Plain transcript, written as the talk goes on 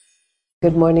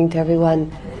Good morning to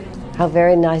everyone. How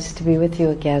very nice to be with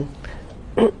you again.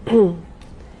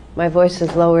 My voice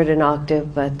is lowered an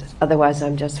octave, but otherwise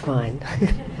I'm just fine.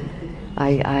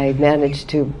 I managed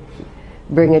to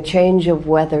bring a change of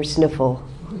weather sniffle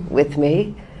with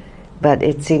me, but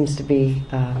it seems to be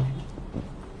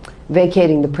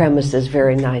vacating the premises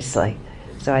very nicely.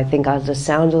 So I think I'll just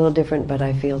sound a little different, but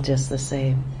I feel just the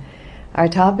same. Our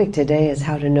topic today is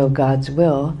how to know God's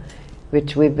will,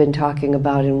 which we've been talking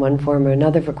about in one form or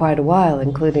another for quite a while,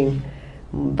 including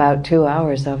about 2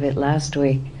 hours of it last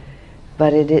week.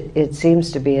 But it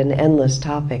seems to be an endless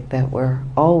topic that we're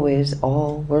always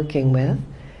all working with,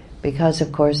 because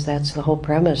of course that's the whole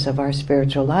premise of our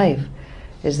spiritual life,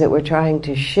 is that we're trying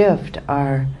to shift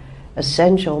our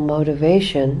essential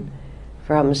motivation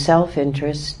from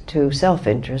self-interest to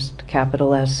self-interest,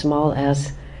 capital S, small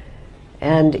s,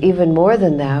 and even more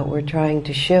than that, we're trying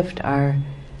to shift our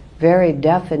very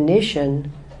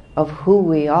definition of who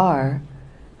we are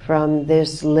from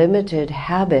this limited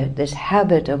habit, this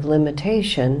habit of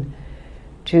limitation,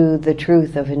 to the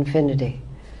truth of infinity.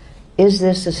 Is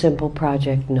this a simple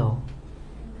project? No.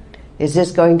 Is this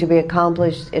going to be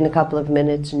accomplished in a couple of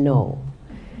minutes? No.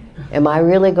 Am I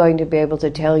really going to be able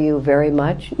to tell you very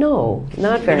much? No,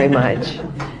 not very much.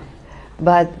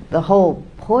 But the whole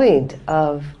point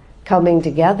of coming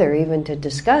together even to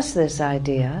discuss this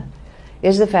idea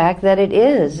is the fact that it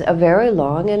is a very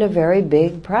long and a very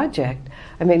big project.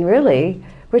 I mean, really,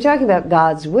 we're talking about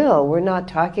God's will. We're not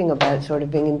talking about sort of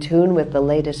being in tune with the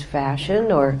latest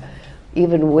fashion or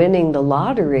even winning the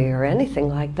lottery or anything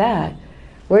like that.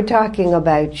 We're talking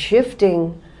about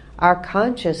shifting our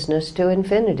consciousness to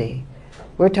infinity.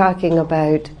 We're talking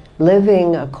about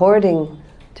living according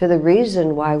to the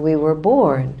reason why we were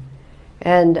born.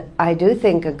 And I do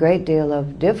think a great deal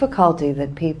of difficulty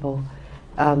that people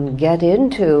get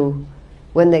into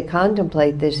when they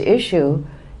contemplate this issue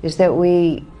is that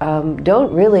we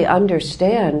don't really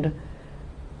understand,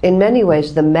 in many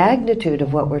ways, the magnitude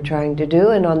of what we're trying to do,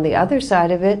 and on the other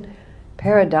side of it,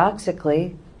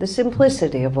 paradoxically, the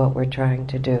simplicity of what we're trying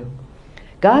to do.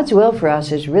 God's will for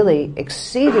us is really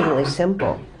exceedingly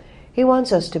simple. He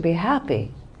wants us to be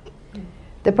happy.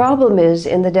 The problem is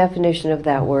in the definition of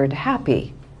that word,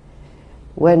 happy.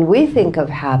 When we think of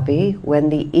happy, when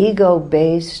the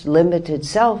ego-based limited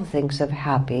self thinks of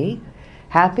happy,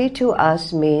 happy to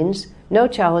us means no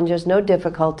challenges, no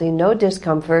difficulty, no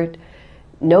discomfort,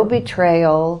 no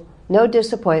betrayal, no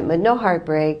disappointment, no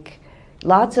heartbreak,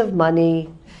 lots of money,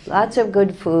 lots of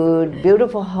good food,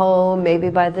 beautiful home, maybe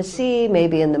by the sea,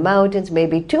 maybe in the mountains,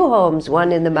 maybe 2 homes,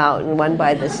 one in the mountain, one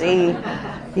by the sea.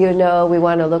 You know, we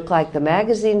want to look like the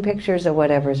magazine pictures of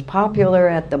whatever's popular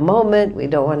at the moment. We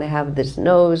don't want to have this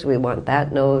nose, we want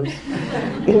that nose.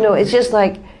 You know, it's just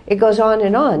like, it goes on,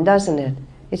 doesn't it?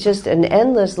 It's just an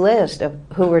endless list of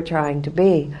who we're trying to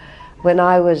be. When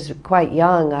I was quite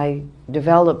young, I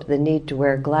developed the need to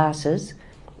wear glasses.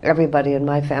 Everybody in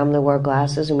my family wore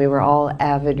glasses, and we were all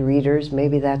avid readers.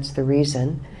 Maybe that's the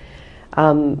reason.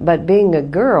 But being a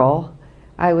girl,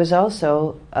 I was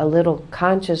also a little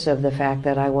conscious of the fact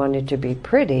that I wanted to be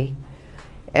pretty,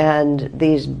 and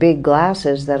these big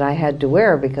glasses that I had to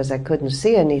wear because I couldn't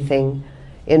see anything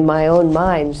in my own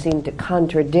mind seemed to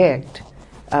contradict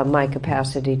my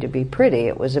capacity to be pretty.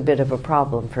 It was a bit of a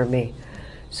problem for me.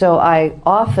 So I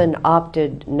often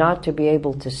opted not to be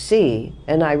able to see,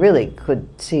 and I really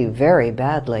could see very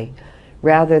badly,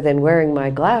 rather than wearing my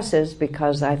glasses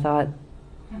because I thought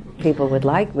people would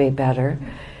like me better.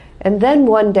 And then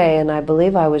one day, and I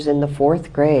believe I was in the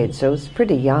 4th grade, so it was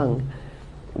pretty young.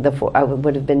 I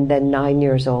would have been then 9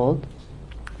 years old.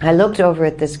 I looked over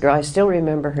at this girl. I still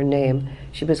remember her name.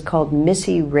 She was called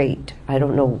Missy Raitt. I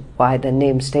don't know why the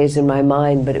name stays in my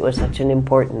mind, but it was such an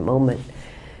important moment.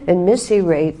 And Missy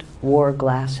Raitt wore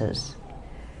glasses.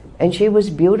 And she was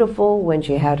beautiful when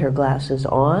she had her glasses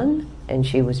on, and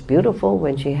she was beautiful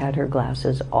when she had her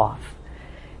glasses off.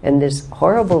 And this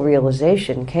horrible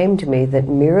realization came to me that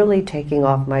merely taking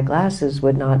off my glasses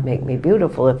would not make me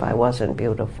beautiful if I wasn't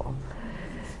beautiful.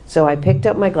 So I picked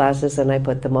up my glasses and I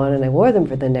put them on, and I wore them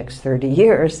for the next 30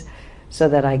 years so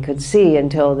that I could see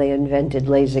until they invented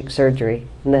LASIK surgery,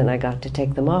 and then I got to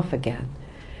take them off again.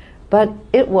 But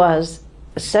it was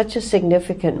such a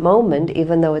significant moment,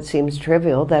 even though it seems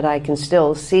trivial, that I can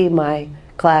still see my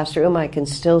classroom, I can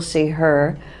still see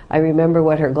her. I remember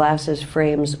what her glasses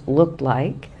frames looked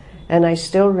like, and I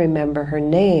still remember her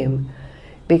name,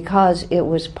 because it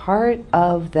was part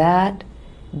of that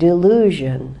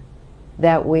delusion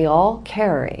that we all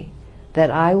carry, that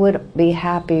I would be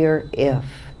happier if.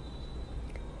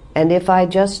 And if I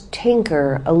just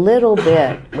tinker a little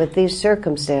bit with these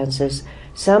circumstances,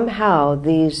 somehow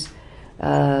these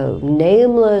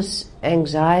nameless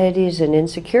anxieties and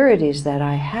insecurities that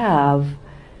I have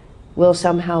will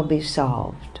somehow be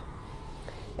solved.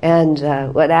 And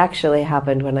what actually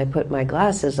happened when I put my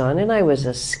glasses on, and I was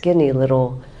a skinny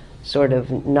little sort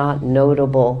of not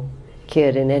notable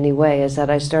kid in any way, is that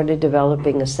I started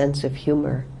developing a sense of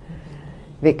humor.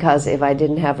 Because if I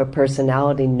didn't have a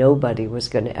personality, nobody was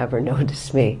going to ever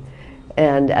notice me.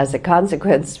 And as a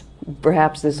consequence,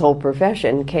 perhaps this whole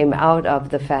profession came out of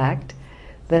the fact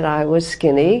that I was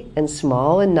skinny and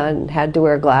small and had to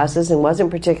wear glasses and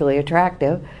wasn't particularly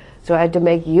attractive. So I had to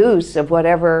make use of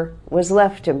whatever was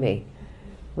left to me,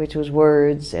 which was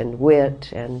words and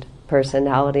wit and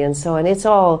personality and so on. It's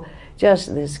all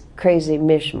just this crazy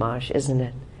mishmash, isn't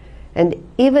it? And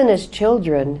even as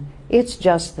children, it's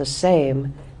just the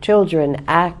same. Children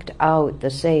act out the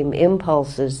same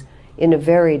impulses in a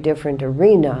very different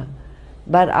arena,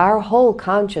 but our whole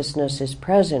consciousness is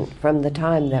present from the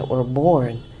time that we're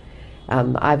born.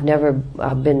 I've never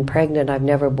been pregnant, I've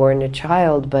never born a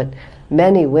child, but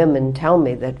many women tell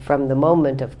me that from the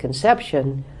moment of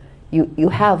conception, you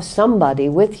have somebody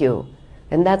with you,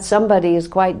 and that somebody is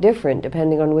quite different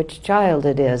depending on which child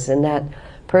it is, and that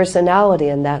personality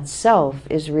and that self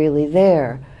is really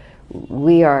there.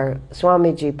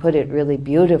 Swamiji put it really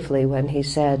beautifully when he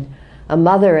said, a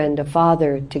mother and a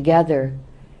father together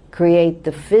create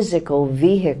the physical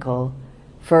vehicle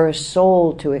for a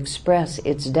soul to express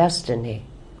its destiny.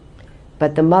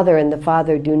 But the mother and the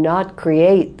father do not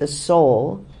create the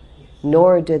soul,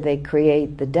 nor do they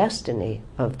create the destiny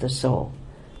of the soul.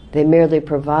 They merely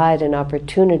provide an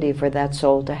opportunity for that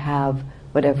soul to have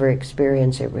whatever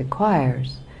experience it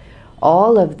requires.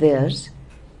 All of this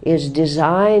is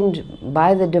designed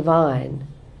by the divine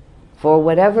for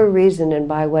whatever reason and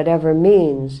by whatever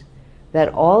means, that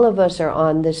all of us are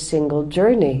on this single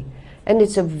journey. And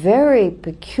it's a very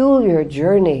peculiar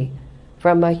journey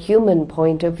from a human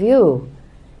point of view,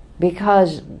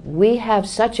 because we have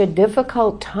such a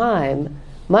difficult time,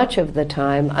 much of the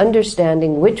time,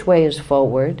 understanding which way is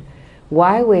forward,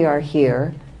 why we are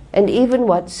here, and even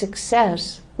what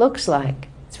success looks like.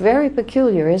 It's very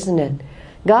peculiar, isn't it?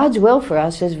 God's will for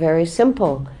us is very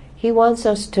simple. He wants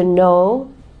us to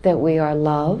know that we are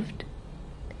loved.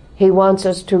 He wants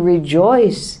us to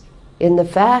rejoice in the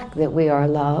fact that we are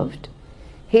loved.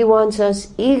 He wants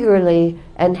us eagerly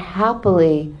and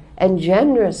happily and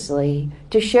generously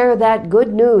to share that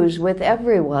good news with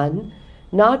everyone,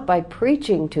 not by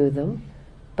preaching to them,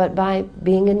 but by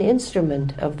being an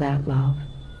instrument of that love.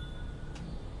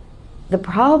 The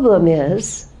problem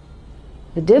is,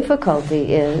 the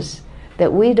difficulty is,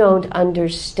 that we don't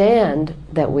understand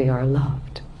that we are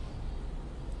loved.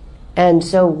 And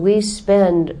so we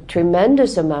spend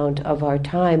tremendous amount of our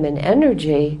time and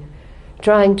energy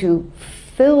trying to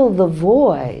fill the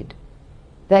void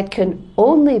that can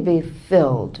only be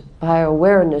filled by our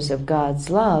awareness of God's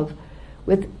love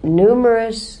with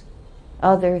numerous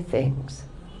other things,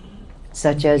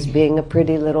 such as being a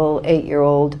pretty little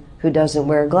 8-year-old who doesn't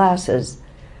wear glasses.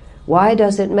 Why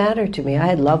does it matter to me? I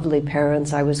had lovely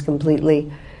parents. I was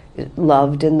completely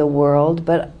loved in the world,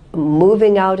 but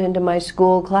moving out into my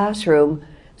school classroom,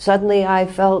 suddenly I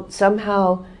felt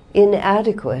somehow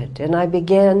inadequate, and I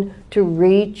began to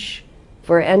reach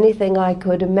for anything I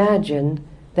could imagine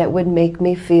that would make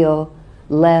me feel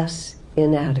less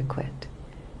inadequate.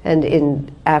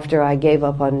 And after I gave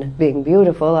up on being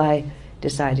beautiful, I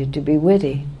decided to be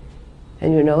witty.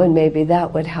 And maybe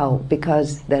that would help,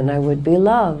 because then I would be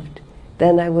loved,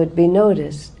 then I would be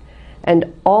noticed.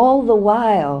 And all the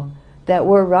while that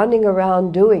we're running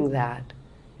around doing that,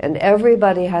 and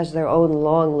everybody has their own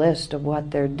long list of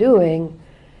what they're doing,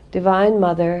 Divine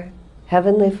Mother,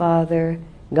 Heavenly Father,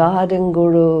 God and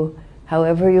Guru,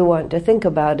 however you want to think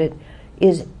about it,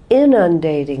 is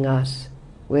inundating us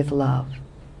with love,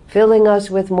 filling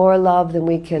us with more love than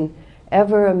we can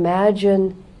ever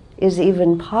imagine is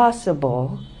even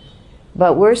possible,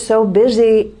 but we're so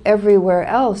busy everywhere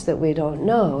else that we don't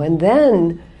know. And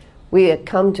then we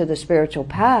come to the spiritual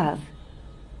path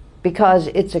because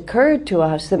it's occurred to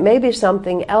us that maybe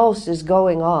something else is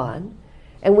going on,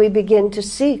 and we begin to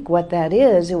seek what that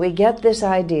is, and we get this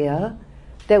idea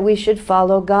that we should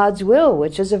follow God's will,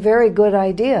 which is a very good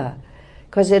idea,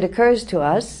 because it occurs to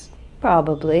us,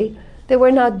 probably, that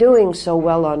we're not doing so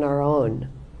well on our own.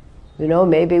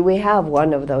 Maybe we have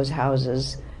one of those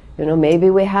houses. Maybe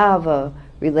we have a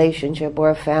relationship or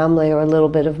a family or a little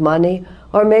bit of money,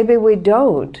 or maybe we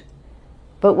don't.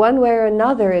 But one way or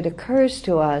another, it occurs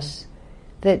to us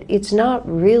that it's not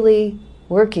really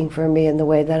working for me in the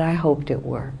way that I hoped it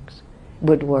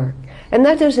would work. And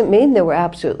that doesn't mean that we're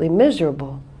absolutely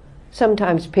miserable.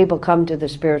 Sometimes people come to the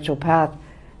spiritual path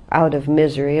out of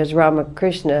misery. As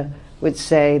Ramakrishna would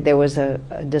say, there was a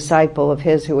disciple of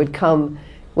his who would come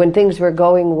when things were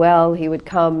going well. He would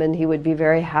come and he would be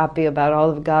very happy about all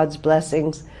of God's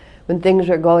blessings. When things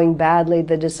were going badly,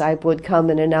 the disciple would come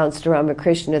and announce to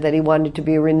Ramakrishna that he wanted to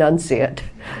be a renunciate.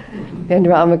 And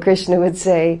Ramakrishna would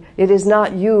say, "It is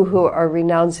not you who are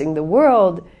renouncing the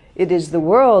world, it is the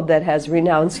world that has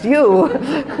renounced you."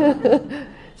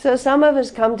 So some of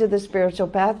us come to the spiritual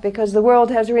path because the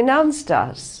world has renounced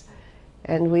us.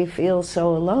 And we feel so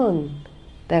alone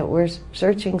that we're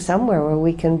searching somewhere where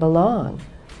we can belong.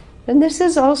 And this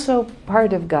is also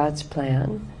part of God's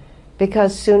plan,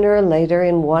 because sooner or later,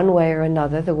 in one way or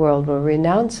another, the world will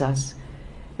renounce us.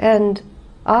 And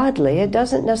oddly, it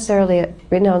doesn't necessarily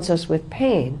renounce us with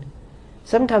pain.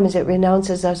 Sometimes it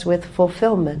renounces us with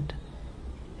fulfillment.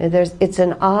 And it's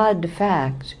an odd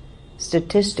fact,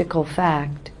 statistical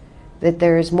fact, that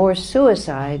there is more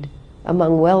suicide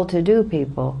among well-to-do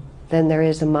people than there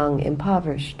is among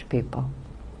impoverished people.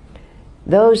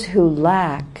 Those who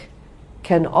lack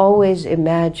can always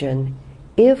imagine,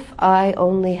 if I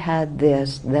only had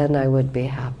this, then I would be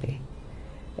happy.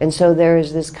 And so there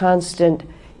is this constant,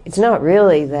 it's not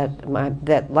really that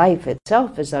life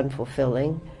itself is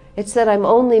unfulfilling, it's that I'm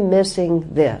only missing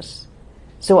this.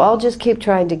 So I'll just keep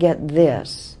trying to get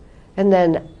this. And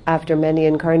then after many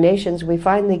incarnations, we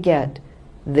finally get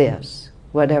this,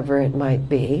 whatever it might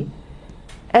be.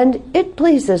 And it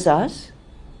pleases us.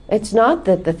 It's not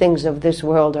that the things of this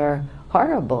world are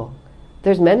horrible.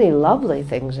 There's many lovely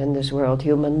things in this world,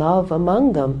 human love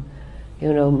among them.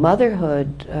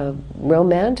 Motherhood,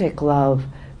 romantic love,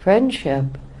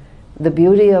 friendship, the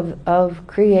beauty of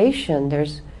creation.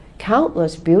 There's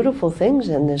countless beautiful things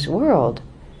in this world.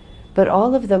 But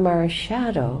all of them are a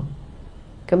shadow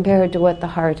compared to what the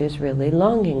heart is really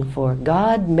longing for.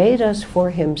 God made us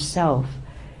for himself,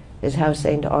 is how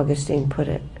St. Augustine put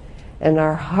it. And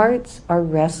our hearts are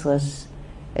restless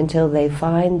until they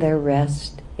find their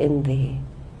rest in thee.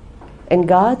 And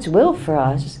God's will for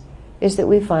us is that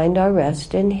we find our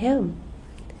rest in him.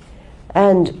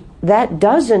 And that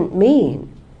doesn't mean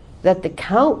that the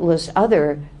countless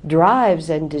other drives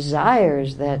and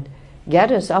desires that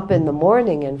get us up in the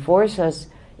morning and force us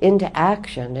into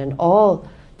action, and all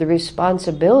the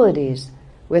responsibilities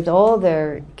with all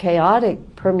their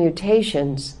chaotic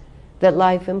permutations that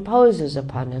life imposes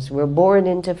upon us. We're born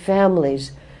into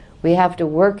families. We have to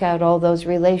work out all those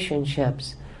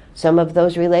relationships. Some of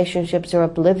those relationships are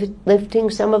uplifting,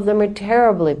 some of them are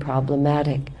terribly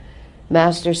problematic.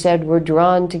 Master said we're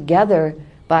drawn together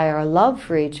by our love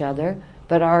for each other,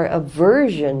 but our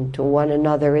aversion to one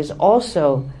another is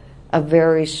also a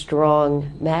very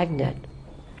strong magnet.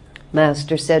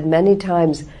 Master said many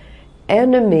times,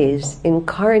 enemies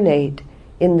incarnate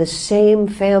in the same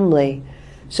family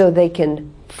so they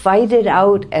can fight it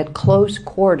out at close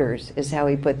quarters, is how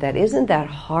he put that. Isn't that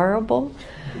horrible?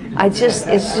 It's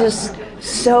just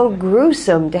so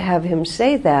gruesome to have him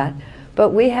say that. But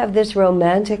we have this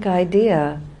romantic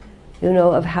idea,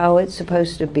 of how it's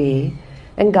supposed to be,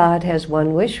 and God has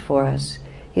one wish for us.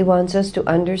 He wants us to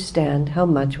understand how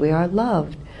much we are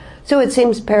loved. So it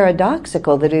seems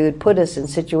paradoxical that he would put us in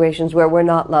situations where we're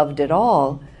not loved at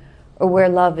all, or where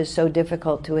love is so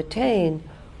difficult to attain,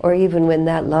 or even when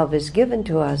that love is given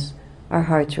to us, our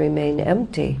hearts remain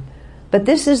empty. But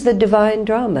this is the divine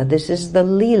drama. This is the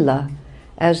Leela,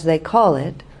 as they call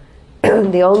it.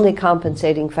 The only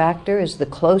compensating factor is the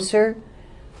closer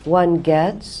one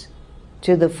gets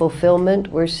to the fulfillment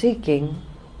we're seeking,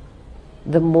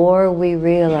 the more we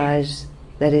realize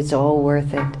that it's all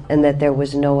worth it and that there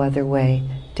was no other way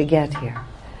to get here.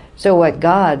 So what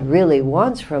God really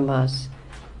wants from us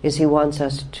is he wants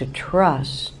us to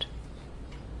trust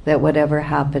that whatever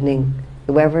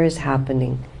is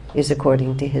happening is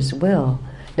according to his will.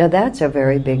 Now that's a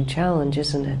very big challenge,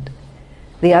 isn't it?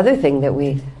 The other thing that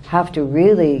we have to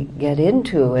really get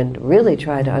into and really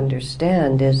try to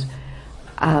understand is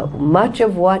much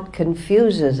of what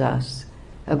confuses us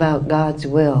about God's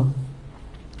will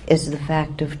is the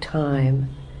fact of time.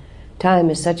 Time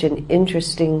is such an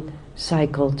interesting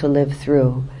cycle to live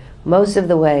through. Most of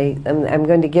the way, I'm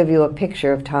going to give you a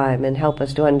picture of time and help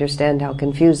us to understand how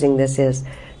confusing this is.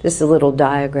 This is a little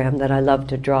diagram that I love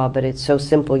to draw, but it's so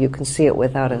simple you can see it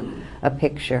without a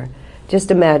picture. Just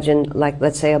imagine, like,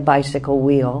 let's say a bicycle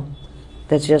wheel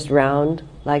that's just round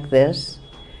like this,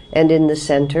 and in the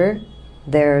center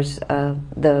there's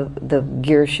the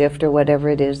gear shift or whatever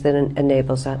it is that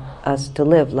enables us to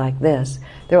live like this.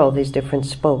 There are all these different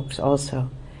spokes also.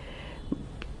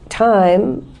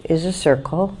 Time is a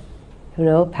circle,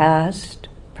 past,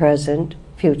 present,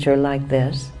 future, like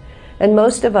this. And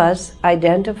most of us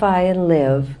identify and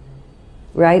live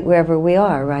right wherever we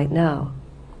are right now.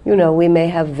 You know, we may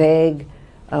have vague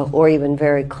or even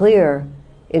very clear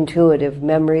intuitive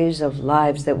memories of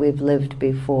lives that we've lived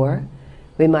before.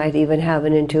 We might even have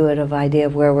an intuitive idea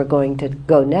of where we're going to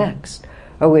go next,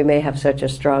 or we may have such a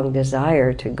strong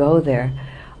desire to go there.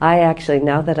 I actually,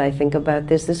 now that I think about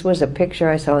this, this was a picture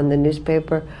I saw in the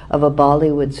newspaper of a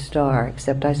Bollywood star,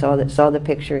 except I saw the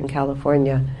picture in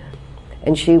California.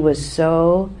 And she was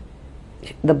so,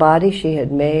 the body she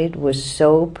had made was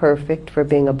so perfect for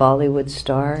being a Bollywood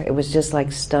star. It was just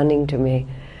like stunning to me.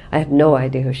 I have no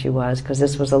idea who she was, because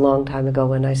this was a long time ago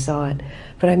when I saw it.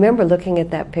 But I remember looking at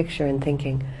that picture and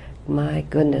thinking, my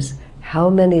goodness, how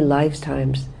many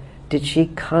lifetimes did she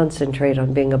concentrate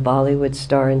on being a Bollywood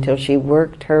star until she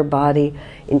worked her body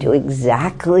into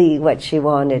exactly what she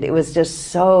wanted. It was just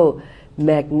so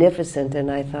magnificent, and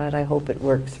I thought, I hope it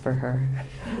works for her.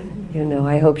 You know,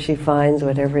 I hope she finds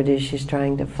whatever it is she's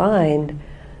trying to find,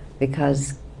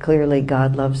 because clearly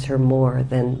God loves her more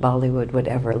than Bollywood would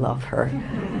ever love her.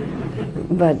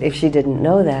 But if she didn't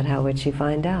know that, how would she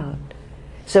find out?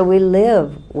 So we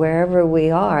live wherever we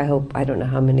are. I don't know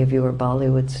how many of you are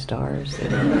Bollywood stars.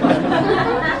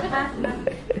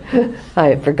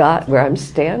 I forgot where I'm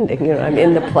standing. You know, I'm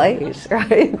in the place,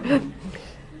 right?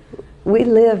 We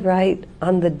live right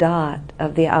on the dot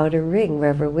of the outer ring,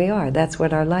 wherever we are. That's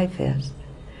what our life is.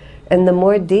 And the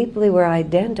more deeply we're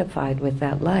identified with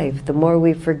that life, the more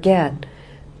we forget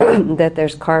that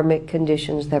there's karmic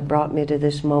conditions that brought me to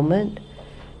this moment,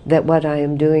 that what I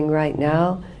am doing right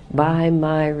now, by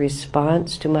my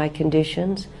response to my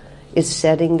conditions, is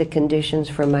setting the conditions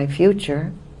for my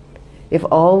future. If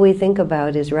all we think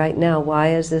about is right now,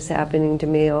 why is this happening to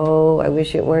me? Oh, I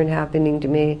wish it weren't happening to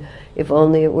me. If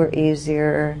only it were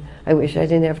easier. I wish I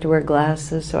didn't have to wear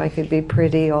glasses so I could be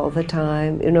pretty all the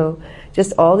time. You know,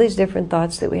 just all these different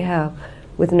thoughts that we have,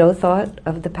 with no thought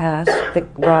of the past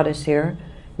that brought us here,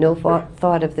 no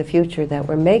thought of the future that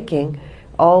we're making.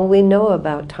 All we know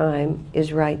about time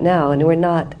is right now, and we're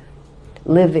not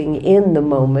living in the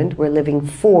moment, we're living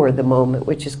for the moment,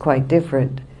 which is quite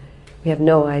different. We have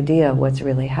no idea what's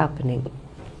really happening.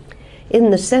 In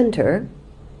the center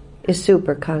is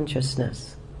super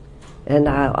consciousness. And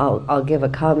I'll give a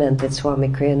comment that Swami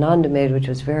Kriyananda made, which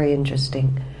was very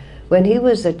interesting. When he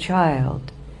was a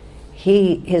child,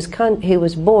 he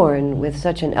was born with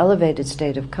such an elevated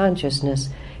state of consciousness,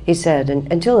 he said,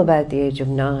 until about the age of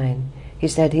 9, he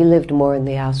said he lived more in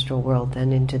the astral world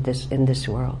than in this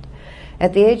world.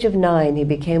 At the age of 9, he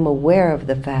became aware of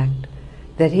the fact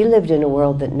that he lived in a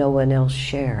world that no one else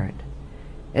shared.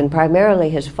 And primarily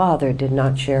his father did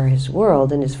not share his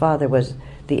world, and his father was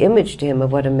the image to him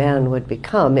of what a man would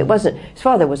become. His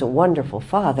father was a wonderful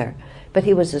father, but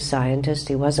he was a scientist,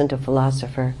 he wasn't a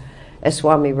philosopher. As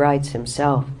Swami writes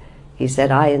himself, he said,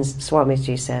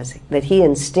 Swamiji says, that he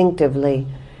instinctively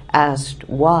asked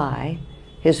why.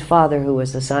 His father, who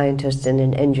was a scientist and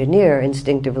an engineer,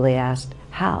 instinctively asked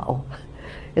how.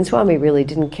 And Swami really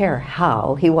didn't care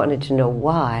how, he wanted to know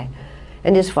why.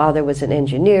 And his father was an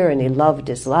engineer, and he loved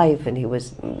his life, and he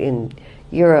was in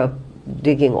Europe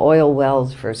digging oil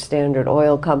wells for Standard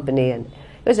Oil Company, and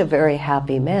he was a very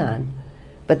happy man.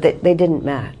 But they didn't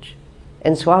match.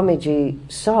 And Swamiji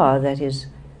saw that his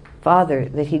father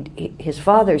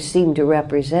seemed to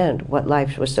represent what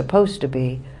life was supposed to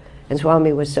be, and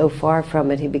Swami was so far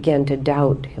from it he began to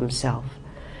doubt himself.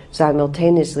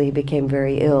 Simultaneously he became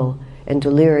very ill and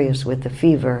delirious with the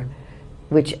fever,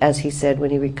 which, as he said, when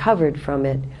he recovered from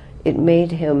it, it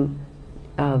made him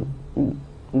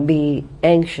be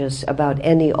anxious about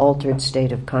any altered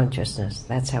state of consciousness.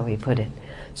 That's how he put it.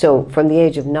 So from the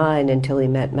age of 9 until he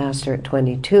met Master at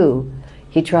 22,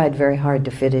 he tried very hard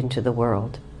to fit into the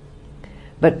world.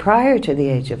 But prior to the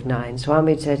age of 9,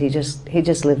 Swami said he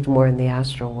just lived more in the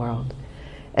astral world.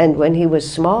 And when he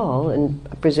was small, and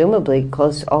presumably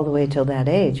close all the way till that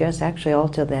age, yes, actually all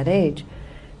till that age,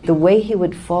 the way he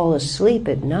would fall asleep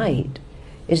at night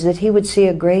is that he would see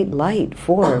a great light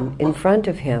form in front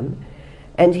of him,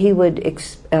 and he would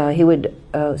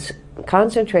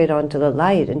concentrate onto the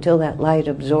light until that light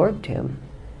absorbed him.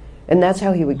 And that's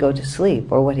how he would go to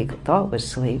sleep, or what he thought was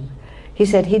sleep. He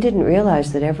said he didn't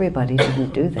realize that everybody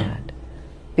didn't do that.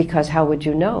 Because how would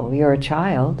you know? You're a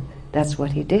child. That's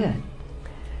what he did.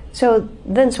 So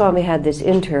then Swami had this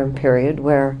interim period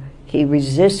where he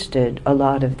resisted a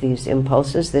lot of these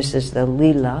impulses. This is the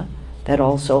lila that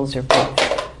all souls are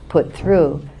put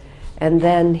through. And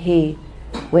then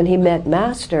when he met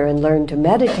Master and learned to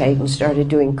meditate and started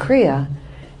doing Kriya,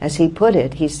 as he put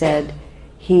it, he said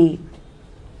he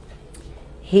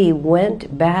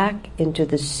went back into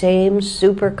the same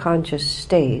superconscious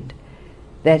state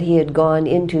that he had gone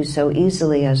into so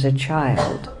easily as a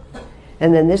child.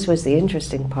 And then this was the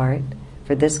interesting part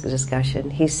for this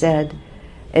discussion. He said,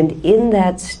 and in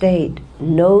that state,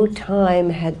 no time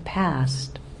had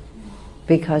passed,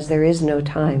 because there is no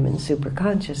time in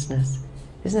superconsciousness.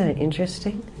 Isn't that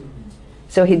interesting?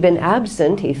 So he'd been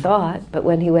absent, he thought, but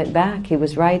when he went back, he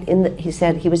was right he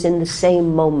said he was in the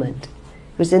same moment.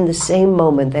 He was in the same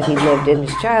moment that he lived in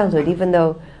his childhood, even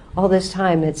though all this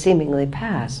time had seemingly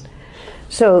passed.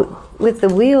 So with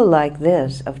the wheel like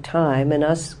this of time and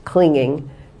us clinging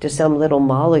to some little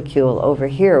molecule over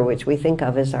here, which we think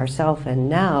of as ourself and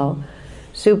now,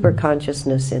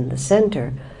 superconsciousness in the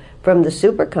center. From the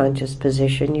superconscious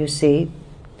position, you see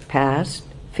past,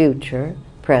 future,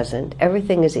 present.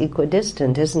 Everything is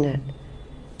equidistant, isn't it?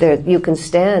 There, you can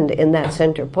stand in that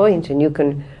center point and you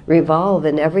can revolve,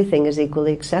 and everything is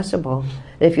equally accessible.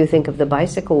 If you think of the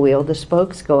bicycle wheel, the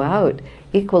spokes go out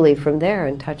equally from there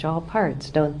and touch all parts,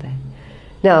 don't they?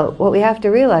 Now, what we have to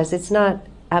realize, it's not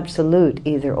absolute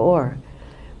either or,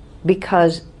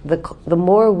 because the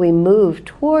more we move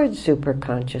towards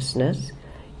superconsciousness,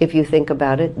 if you think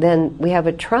about it, then we have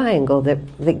a triangle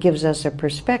that gives us a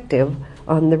perspective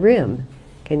on the rim.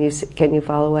 Can you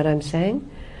follow what I'm saying?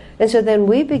 And so then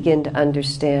we begin to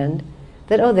understand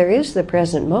that, oh, there is the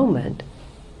present moment,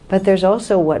 but there's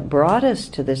also what brought us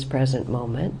to this present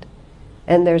moment,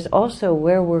 and there's also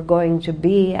where we're going to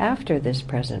be after this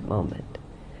present moment.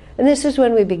 And this is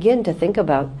when we begin to think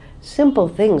about simple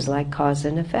things like cause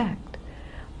and effect.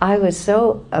 I was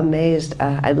so amazed.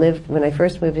 When I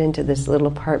first moved into this little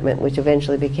apartment, which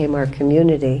eventually became our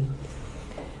community,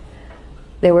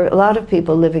 there were a lot of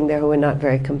people living there who were not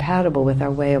very compatible with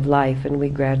our way of life, and we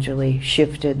gradually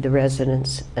shifted the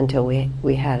residence until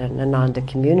we had an Ananda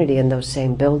community in those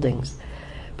same buildings.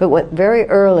 But very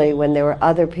early, when there were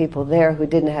other people there who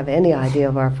didn't have any idea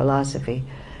of our philosophy,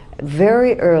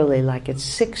 very early, like at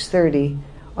 6:30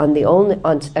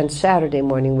 on Saturday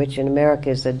morning, which in America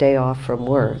is a day off from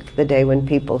work, the day when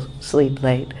people sleep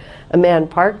late, a man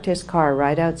parked his car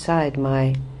right outside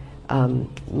my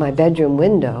bedroom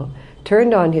window,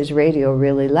 turned on his radio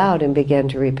really loud, and began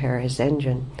to repair his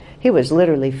engine. He was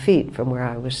literally feet from where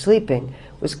I was sleeping.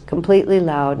 It was completely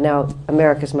loud. Now,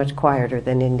 America's much quieter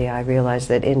than India. I realize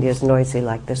that India's noisy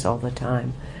like this all the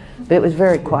time. But it was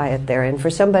very quiet there, and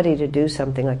for somebody to do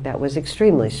something like that was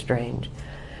extremely strange.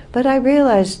 But I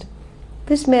realized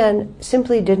this man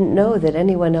simply didn't know that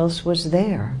anyone else was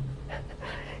there.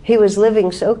 He was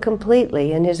living so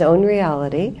completely in his own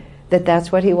reality that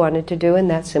that's what he wanted to do, and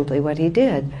that's simply what he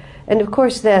did. And of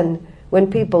course then,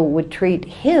 when people would treat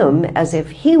him as if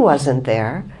he wasn't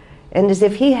there, and as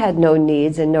if he had no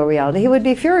needs and no reality, he would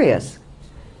be furious,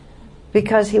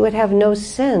 because he would have no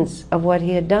sense of what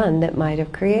he had done that might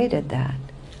have created that.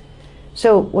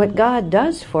 So what God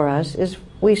does for us is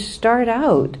we start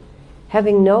out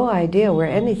having no idea where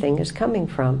anything is coming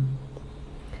from.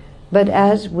 But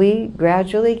as we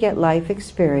gradually get life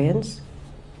experience,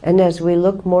 and as we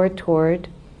look more toward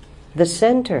the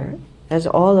center, as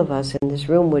all of us in this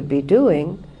room would be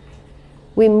doing,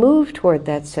 we move toward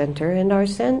that center, and our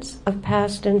sense of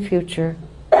past and future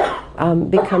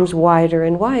becomes wider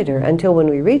and wider, until when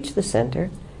we reach the center,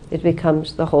 it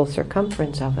becomes the whole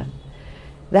circumference of it.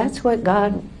 That's what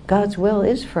God's will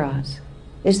is for us,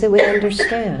 is that we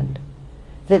understand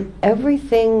that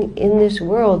everything in this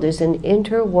world is an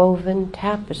interwoven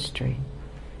tapestry,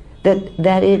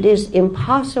 that it is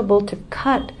impossible to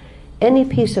cut any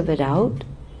piece of it out.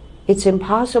 It's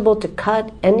impossible to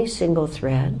cut any single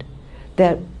thread,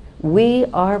 that we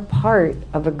are part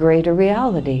of a greater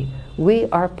reality. We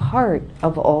are part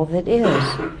of all that is.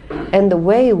 And the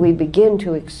way we begin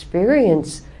to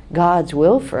experience God's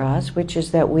will for us, which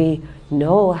is that we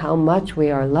know how much we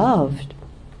are loved,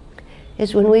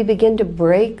 is when we begin to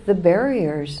break the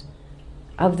barriers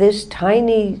of this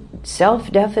tiny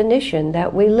self-definition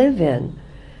that we live in,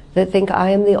 that think I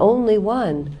am the only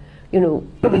one. You know,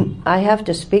 I have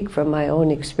to speak from my own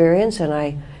experience, and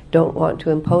I don't want to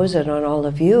impose it on all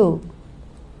of you.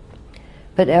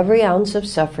 But every ounce of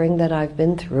suffering that I've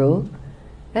been through,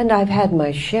 and I've had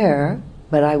my share,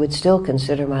 but I would still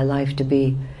consider my life to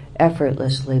be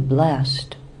effortlessly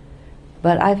blessed.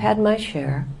 But I've had my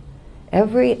share.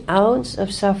 Every ounce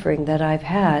of suffering that I've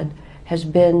had has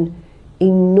been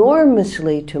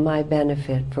enormously to my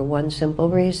benefit for one simple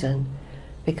reason.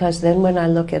 Because then when I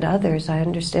look at others, I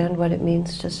understand what it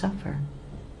means to suffer.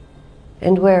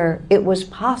 And where it was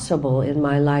possible in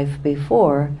my life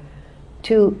before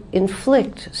to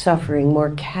inflict suffering more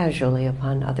casually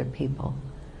upon other people,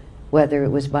 whether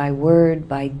it was by word,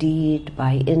 by deed,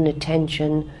 by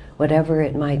inattention, whatever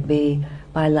it might be,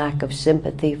 by lack of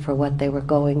sympathy for what they were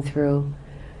going through,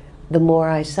 the more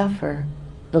I suffer,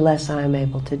 the less I am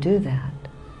able to do that.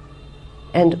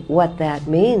 And what that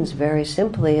means, very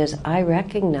simply, is I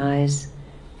recognize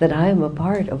that I am a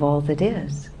part of all that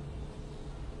is.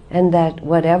 And that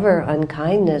whatever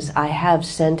unkindness I have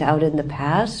sent out in the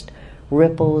past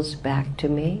ripples back to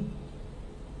me.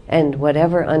 And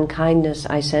whatever unkindness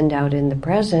I send out in the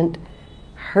present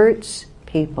hurts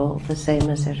people the same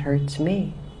as it hurts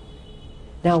me.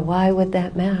 Now, why would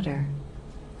that matter?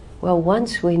 Well,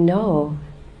 once we know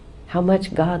how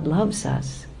much God loves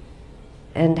us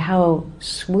and how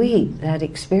sweet that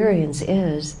experience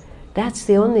is, that's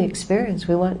the only experience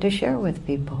we want to share with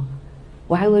people.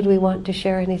 Why would we want to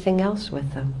share anything else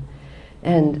with them?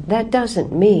 And that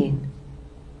doesn't mean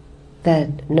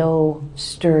that no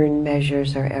stern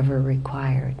measures are ever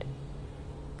required.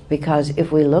 Because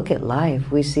if we look at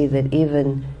life, we see that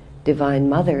even Divine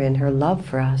Mother, in her love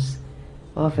for us,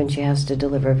 often she has to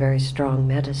deliver very strong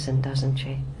medicine, doesn't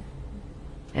she?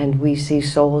 And we see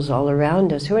souls all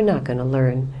around us who are not going to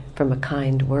learn from a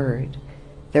kind word.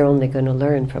 They're only going to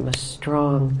learn from a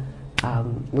strong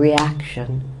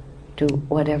reaction to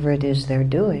whatever it is they're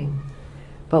doing.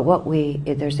 But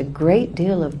there's a great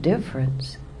deal of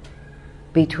difference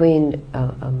between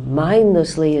a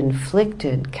mindlessly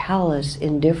inflicted, callous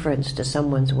indifference to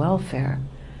someone's welfare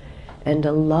and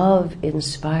a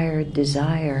love-inspired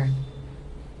desire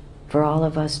for all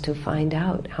of us to find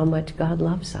out how much God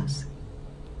loves us.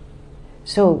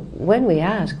 So when we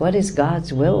ask, what is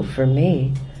God's will for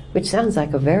me? Which sounds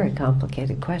like a very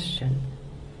complicated question.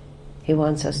 He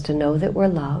wants us to know that we're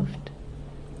loved.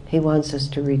 He wants us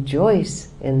to rejoice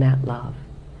in that love.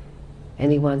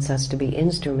 And He wants us to be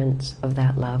instruments of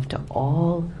that love to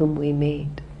all whom we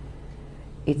meet.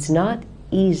 It's not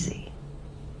easy,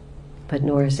 but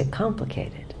nor is it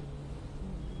complicated.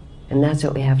 And that's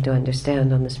what we have to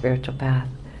understand on the spiritual path.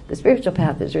 The spiritual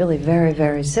path is really very,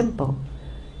 very simple.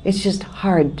 It's just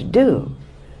hard to do.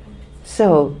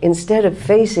 So instead of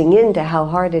facing into how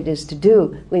hard it is to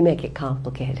do, we make it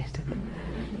complicated.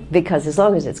 Because as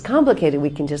long as it's complicated, we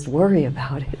can just worry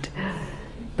about it.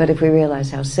 But if we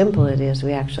realize how simple it is,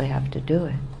 we actually have to do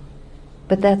it.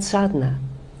 But that's sadhana.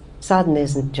 Sadhana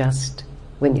isn't just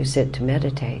when you sit to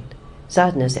meditate.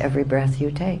 Sadhana is every breath you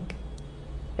take,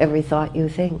 every thought you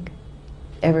think,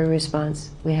 every response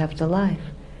we have to life.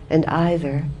 And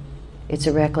either it's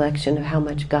a recollection of how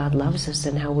much God loves us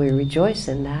and how we rejoice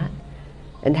in that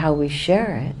and how we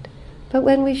share it. But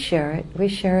when we share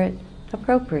it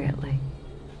appropriately,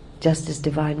 just as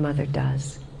Divine Mother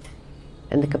does.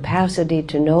 And the capacity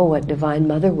to know what Divine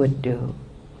Mother would do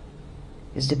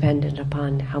is dependent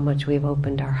upon how much we've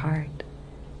opened our heart.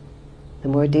 The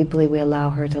more deeply we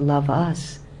allow her to love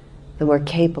us, the more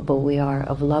capable we are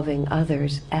of loving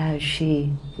others as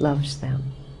she loves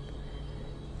them.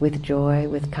 With joy,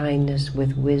 with kindness,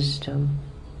 with wisdom,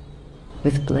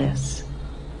 with bliss.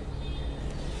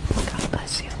 God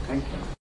bless you. Thank you.